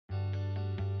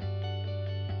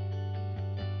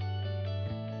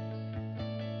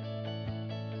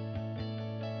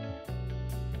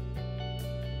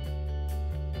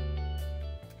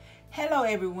Hello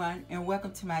everyone and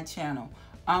welcome to my channel.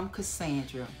 I'm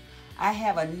Cassandra. I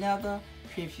have another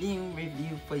perfume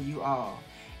review for you all.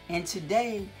 And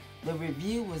today the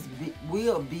review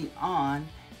will be on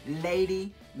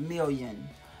Lady Million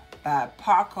by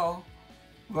Paco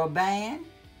Rabanne.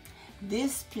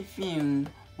 This perfume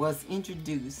was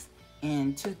introduced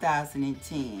in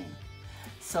 2010.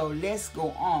 So let's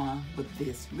go on with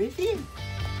this review.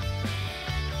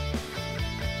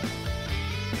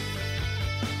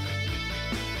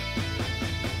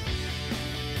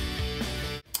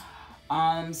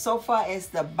 So far as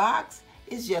the box,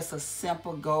 it's just a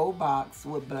simple gold box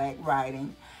with black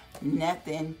writing.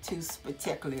 Nothing too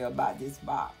spectacular about this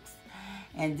box.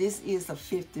 And this is a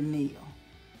 50 ml.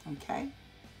 Okay?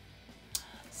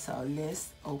 So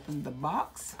let's open the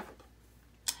box.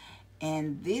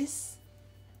 And this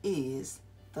is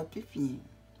the perfume.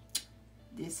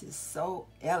 This is so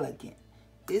elegant.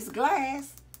 This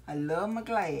glass, I love my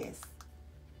glass.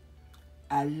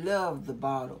 I love the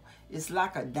bottle. It's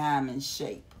like a diamond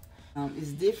shape.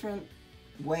 It's different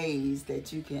ways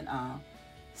that you can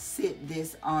sit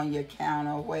this on your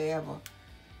counter or wherever.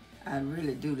 I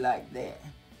really do like that.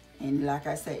 And like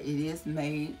I said, it is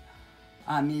made,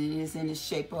 it is in the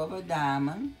shape of a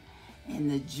diamond.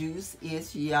 And the juice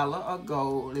is yellow or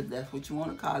gold, if that's what you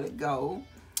want to call it, gold.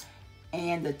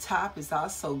 And the top is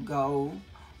also gold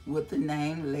with the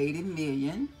name Lady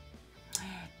Million.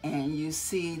 And you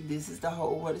see, this is the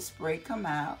hole where the spray come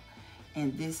out,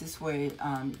 and this is where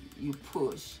you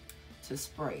push to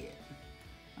spray it.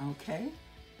 Okay.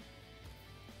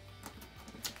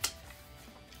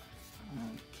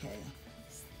 Okay.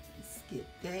 Let's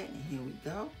get that, and here we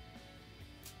go.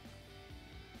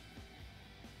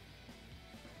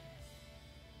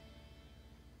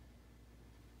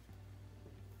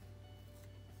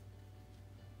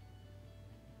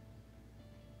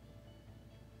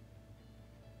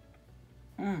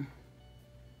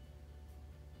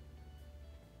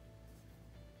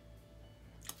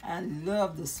 I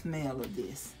love the smell of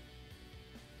this.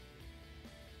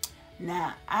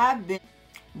 Now, I've been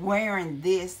wearing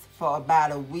this for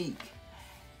about a week.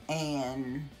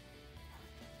 And,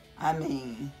 I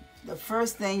mean, the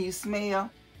first thing you smell,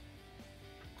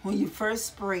 when you first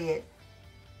spray it,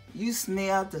 you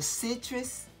smell the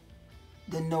citrus,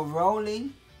 the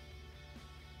neroli,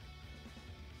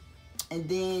 and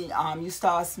then you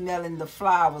start smelling the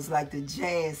flowers like the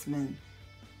jasmine.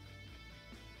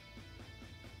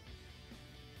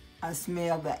 I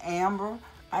smell the amber.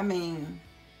 I mean,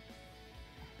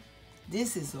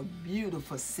 this is a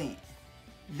beautiful scent.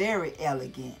 Very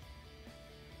elegant.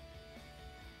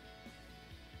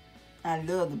 I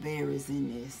love the berries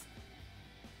in this.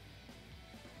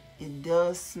 It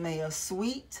does smell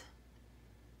sweet.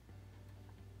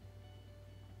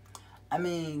 I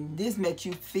mean, this makes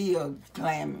you feel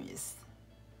glamorous.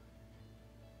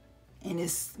 And it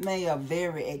smells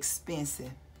very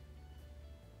expensive.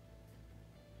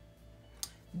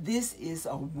 This is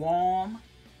a warm,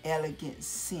 elegant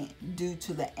scent due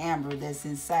to the amber that's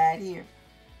inside here.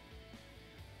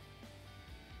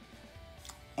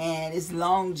 And its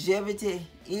longevity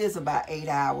is about 8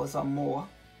 hours or more.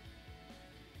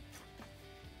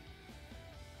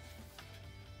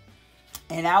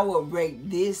 And I would rate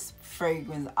this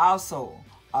fragrance also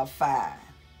a 5.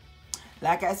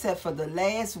 Like I said, for the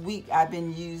last week, I've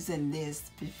been using this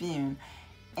perfume.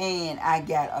 And I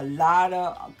got a lot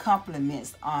of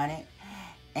compliments on it.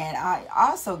 And I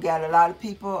also got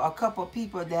a couple of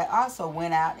people that also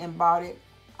went out and bought it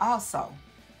also.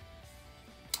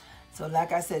 So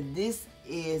like I said, this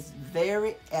is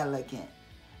very elegant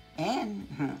and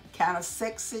kind of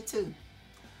sexy too.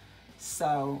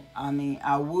 So, I mean,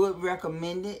 I would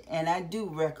recommend it, and I do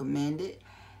recommend it.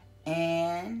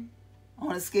 And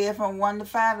on a scale from 1 to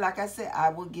 5, like I said, I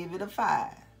will give it a 5.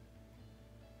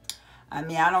 I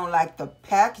mean, I don't like the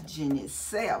packaging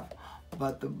itself,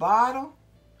 but the bottle,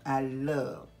 I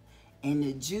love. And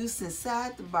the juice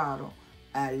inside the bottle,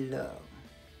 I love.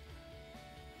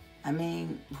 I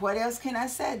mean, what else can I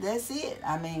say? That's it.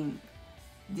 I mean,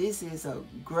 this is a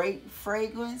great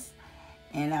fragrance,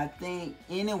 and I think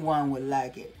anyone would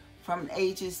like it. From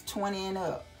ages 20 and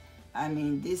up. I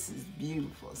mean, this is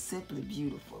beautiful, simply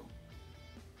beautiful.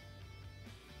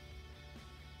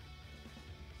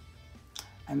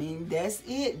 I mean, that's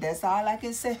it. That's all I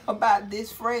can say about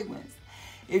this fragrance.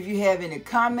 If you have any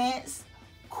comments,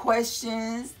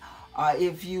 questions, or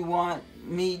if you want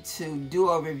me to do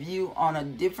a review on a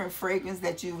different fragrance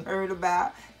that you've heard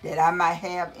about that I might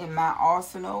have in my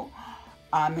arsenal,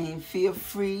 I mean, feel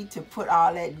free to put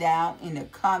all that down in the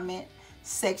comment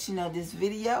section of this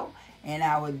video, and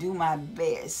I will do my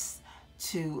best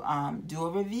to do a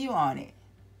review on it.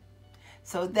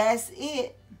 So that's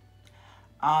it.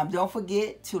 Don't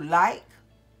forget to like,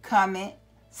 comment,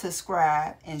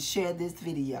 subscribe, and share this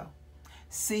video.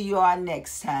 See you all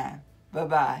next time.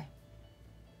 Bye-bye.